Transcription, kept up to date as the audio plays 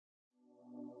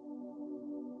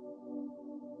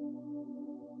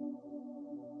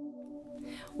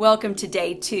Welcome to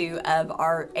day 2 of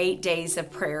our 8 days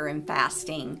of prayer and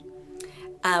fasting.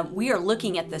 We are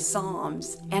looking at the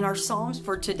Psalms, and our Psalms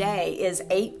for today is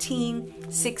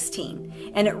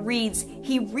 18:16, and it reads,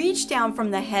 "He reached down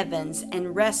from the heavens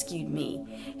and rescued me.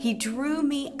 He drew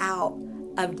me out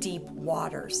of deep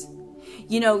waters."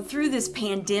 You know, through this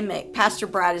pandemic, Pastor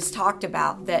Brad has talked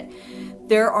about that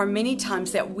there are many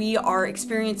times that we are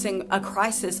experiencing a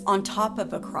crisis on top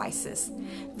of a crisis.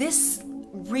 This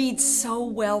reads so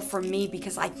well for me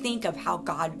because I think of how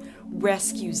God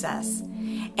rescues us.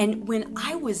 And when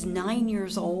I was 9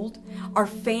 years old, our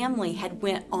family had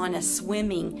went on a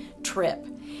swimming trip,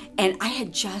 and I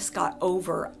had just got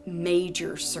over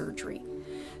major surgery.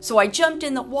 So I jumped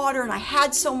in the water and I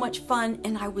had so much fun,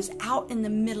 and I was out in the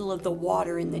middle of the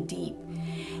water in the deep,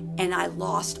 and I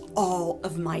lost all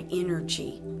of my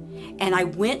energy. And I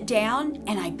went down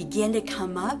and I began to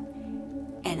come up,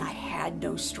 and I had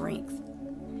no strength.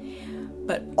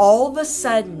 But all of a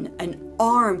sudden, an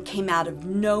arm came out of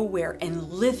nowhere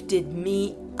and lifted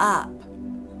me up.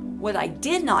 What I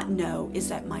did not know is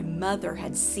that my mother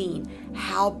had seen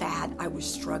how bad I was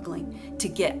struggling to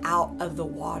get out of the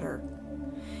water.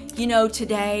 You know,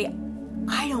 today,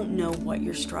 I don't know what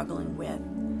you're struggling with,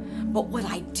 but what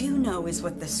I do know is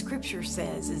what the scripture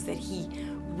says is that He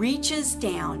reaches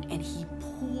down and He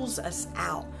pulls us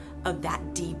out of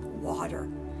that deep water.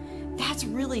 That's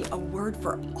really a word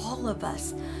for all of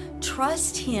us.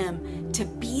 Trust Him to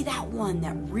be that one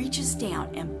that reaches down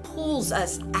and pulls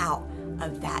us out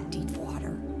of that deep water.